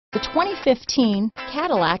The 2015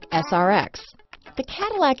 Cadillac SRX. The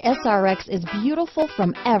Cadillac SRX is beautiful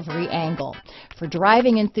from every angle. For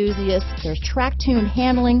driving enthusiasts, there's track-tuned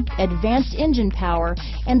handling, advanced engine power,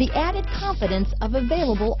 and the added confidence of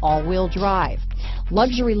available all-wheel drive.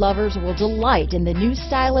 Luxury lovers will delight in the new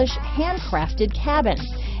stylish, handcrafted cabin.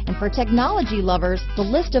 And for technology lovers, the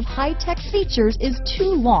list of high-tech features is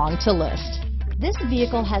too long to list. This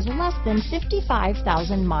vehicle has less than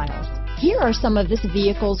 55,000 miles. Here are some of this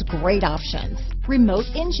vehicle's great options: remote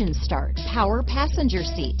engine start, power passenger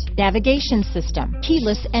seat, navigation system,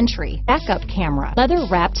 keyless entry, backup camera,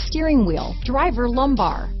 leather-wrapped steering wheel, driver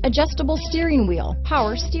lumbar, adjustable steering wheel,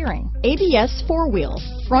 power steering, ABS four-wheel,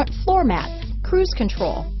 front floor mats, cruise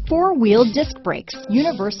control, four-wheel disc brakes,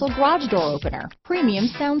 universal garage door opener, premium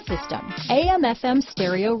sound system, AM/FM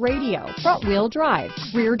stereo radio, front-wheel drive,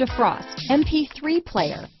 rear defrost, MP3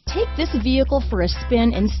 player. Take this vehicle for a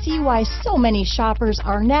spin and see why so many shoppers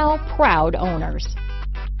are now proud owners.